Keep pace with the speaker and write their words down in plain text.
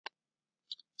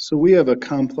So we have a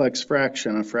complex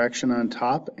fraction, a fraction on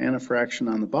top and a fraction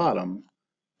on the bottom,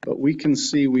 but we can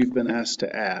see we've been asked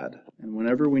to add. And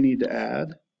whenever we need to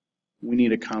add, we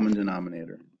need a common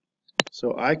denominator.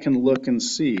 So I can look and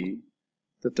see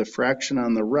that the fraction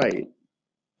on the right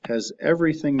has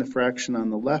everything the fraction on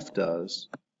the left does.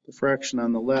 The fraction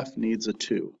on the left needs a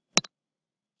 2.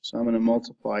 So I'm going to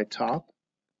multiply top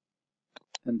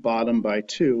and bottom by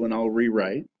 2, and I'll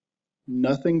rewrite.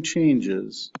 Nothing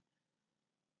changes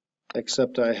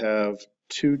except I have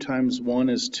 2 times 1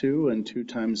 is 2 and 2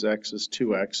 times x is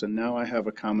 2x, and now I have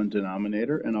a common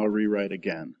denominator, and I'll rewrite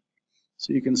again.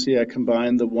 So you can see I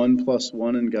combined the 1 plus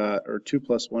 1 and got, or 2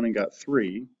 plus 1 and got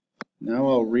 3. Now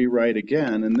I'll rewrite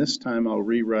again, and this time I'll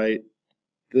rewrite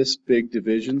this big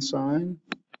division sign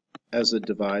as a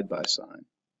divide by sign.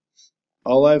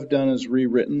 All I've done is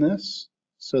rewritten this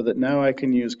so that now I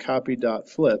can use copy dot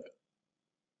flip,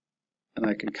 and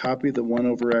I can copy the 1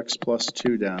 over x plus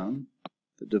 2 down.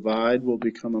 The divide will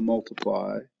become a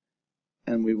multiply,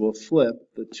 and we will flip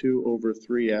the 2 over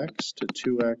 3x to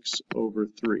 2x over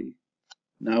 3.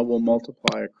 Now we'll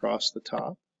multiply across the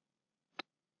top.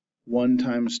 1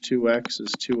 times 2x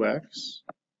is 2x.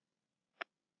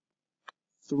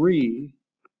 3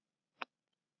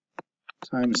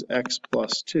 times x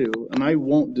plus 2, and I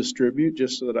won't distribute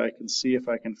just so that I can see if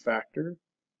I can factor.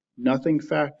 Nothing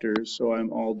factors, so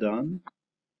I'm all done.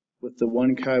 With the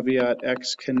one caveat,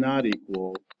 x cannot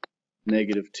equal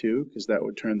 -2, because that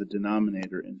would turn the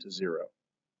denominator into 0.